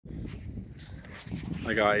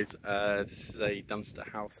Hi guys, this is a Dunster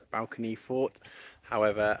house BalconyFort,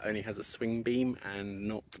 however only has a swing beam and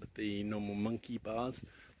not the normal monkey bars.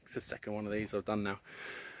 It's the second one of these I've done now.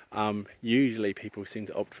 Usually people seem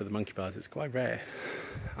to opt for the monkey bars. It's quite rare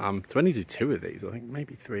to only do 2 of these, I think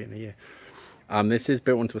maybe 3 in a year. This is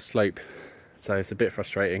built onto a slope, so it's a bit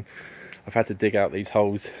frustrating. I've had to dig out these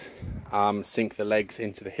holes, sink the legs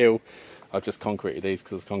into the hill. I've just concreted these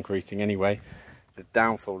because I was concreting anyway. The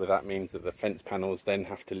downfall of that means that the fence panels then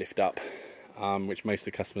have to lift up, which most of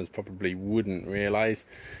the customers probably wouldn't realise.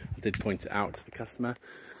 I did point it out to the customer.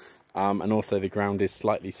 And also the ground is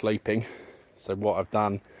slightly sloping. So what I've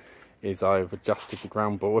done is I've adjusted the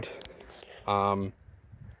ground board at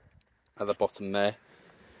the bottom there,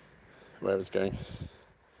 where it's going,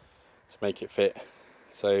 to make it fit.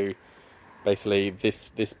 So basically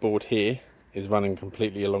this board here is running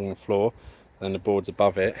completely along the floor, and the boards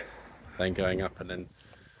above it then going up and then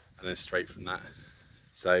straight from that.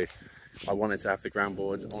 So I wanted to have the ground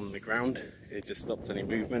boards on the ground. It just stops any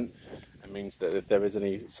movement. It means that if there is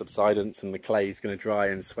any subsidence and the clay is going to dry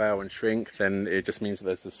and swell and shrink, then it just means that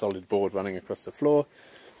there's a solid board running across the floor.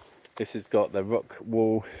 This has got the rock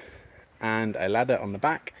wall and a ladder on the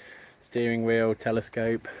back, steering wheel,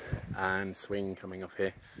 telescope and swing coming off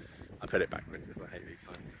here. I put it backwards because I hate these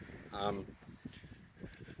signs.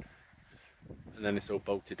 And then it's all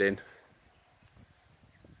bolted in.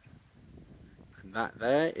 That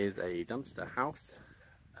there is a Dunster house,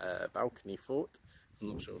 BalconyFort. I'm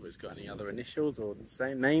not sure if it's got any other initials or the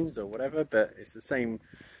same names or whatever, but it's the same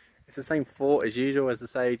fort as usual, as I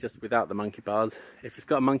say, just without the monkey bars. If it's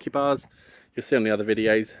got monkey bars, you'll see on the other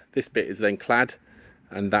videos, this bit is then clad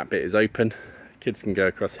and that bit is open. Kids can go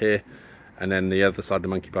across here and then the other side of the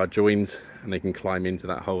monkey bar joins and they can climb into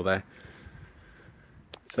that hole there.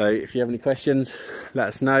 So if you have any questions, let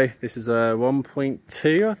us know. This is a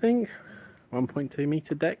 1.2, I think. 1.2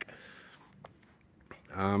 metre deck.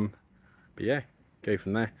 But yeah, go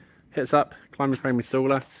from there. Hit us up, Climbing Frame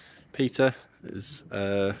Installer. Peter is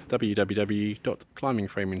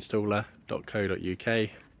www.climbingframeinstaller.co.uk,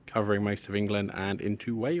 covering most of England and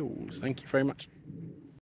into Wales. Thank you very much.